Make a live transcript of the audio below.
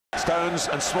Stones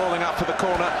and Smalling up for the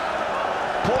corner.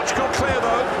 Portugal clear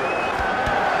though.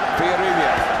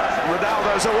 Villarreal.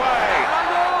 Ronaldo's away.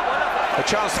 A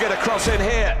chance to get a cross in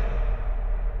here.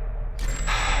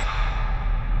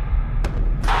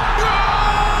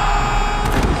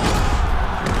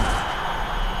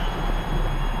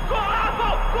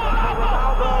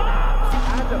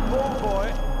 And a ball boy.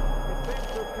 It seems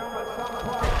to have come at some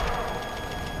point.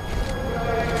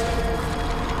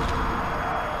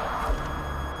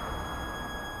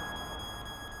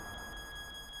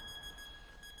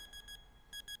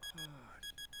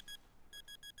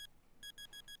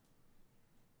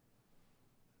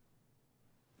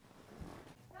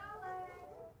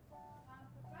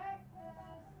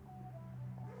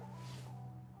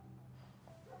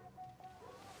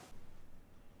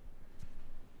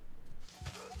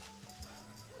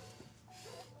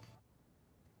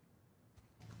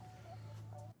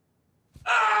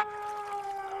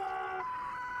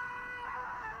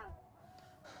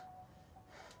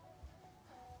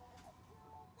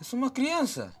 Eu sou uma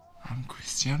criança. I'm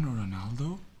Cristiano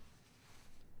Ronaldo.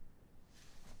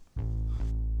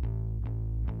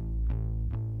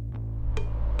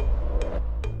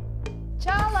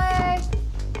 Charlie!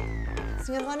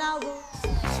 Senhor Ronaldo.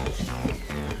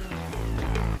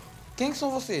 Quem que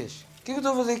são vocês? O que eu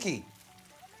estou a fazer aqui?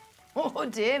 Oh,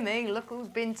 dear me, look who's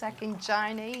been taking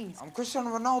Chinese. I'm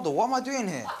Cristiano Ronaldo. What am I doing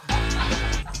here?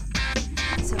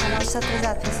 Senhor Ronaldo está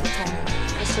atrasado para esse treino.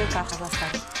 Deixa o carro, lá está.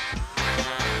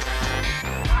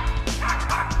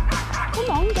 Come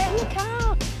on, get in the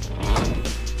car.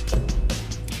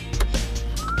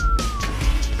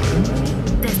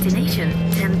 Destination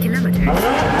 10 kilometers.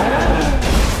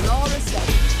 Laura said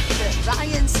that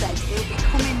Ryan said he'll be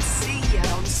coming to see you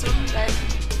on Sunday.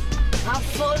 Have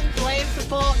fun playing for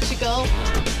Portugal.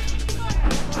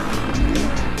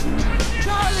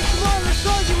 Charlie, come on, let's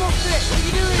go, you muppet. What are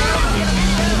you doing?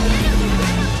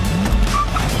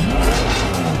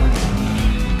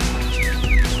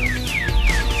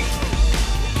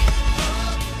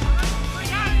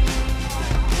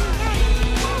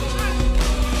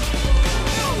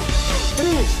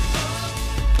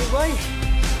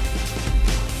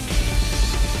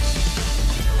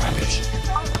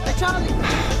 Hey, Charlie!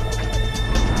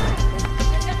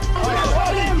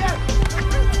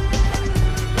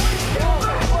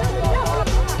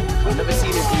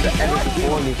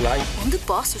 Onde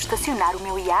posso estacionar o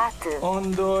meu iate?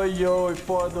 Onde eu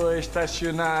posso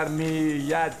estacionar meu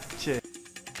iate?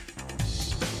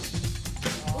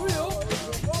 Who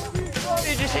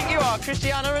do you think you are,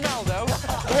 Cristiano Ronaldo?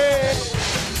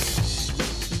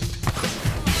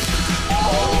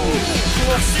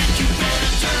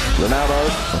 Ronaldo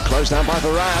closed down by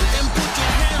Varane.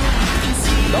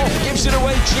 Oh, gives it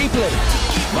away cheaply.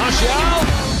 Martial,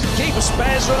 keeper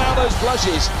spares Ronaldo's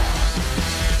blushes.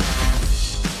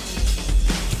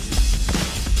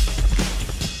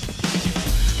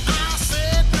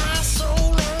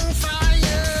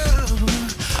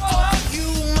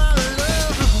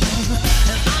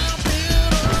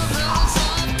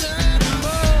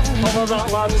 How about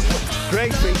that, lads?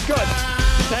 Great feet, good.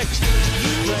 Next.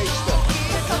 Great stuff.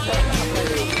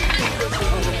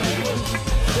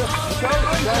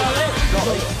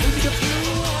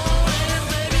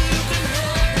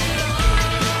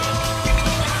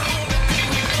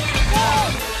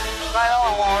 Right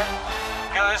on, Warren.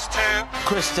 Goes to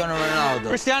Cristiano Ronaldo.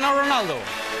 Cristiano Ronaldo.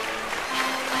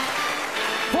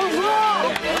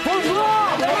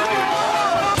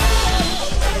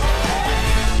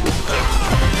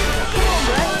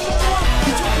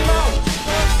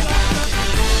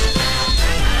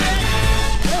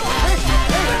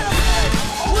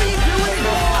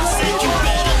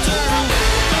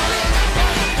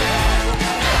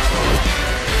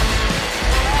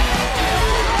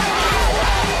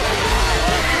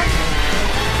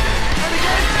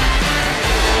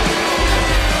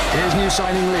 Here's new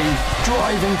signing Lee,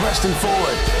 driving Preston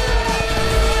forward.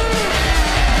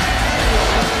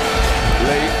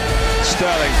 Lee,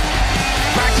 Sterling,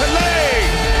 back to Lee!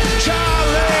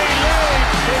 Charlie Lee!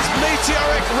 His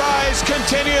meteoric rise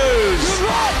continues!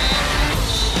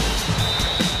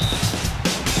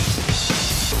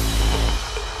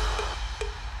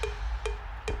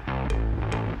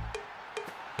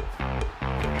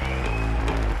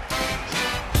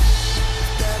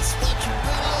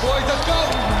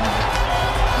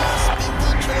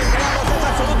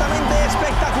 Absolutamente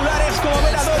espectaculares como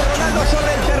ver a dos Ronaldo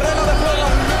sobre el terreno de juego.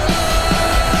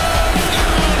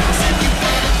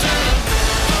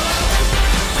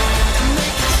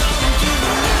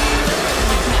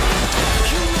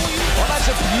 Well, that's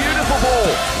a beautiful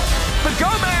ball for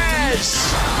Gomez!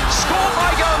 Scored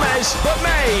by Gomez, but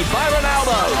made by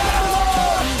Ronaldo.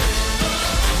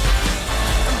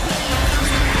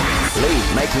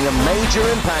 making a major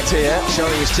impact here,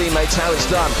 showing his teammates how it's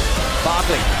done.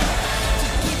 Barkley.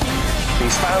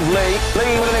 He's found Lee.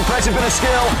 Lee with an impressive bit of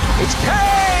skill. It's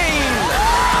Kane!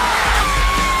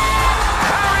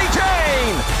 Harry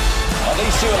Kane! Well,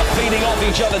 these two are feeding off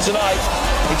each other tonight.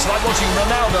 It's like watching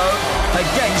Ronaldo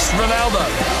against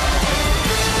Ronaldo.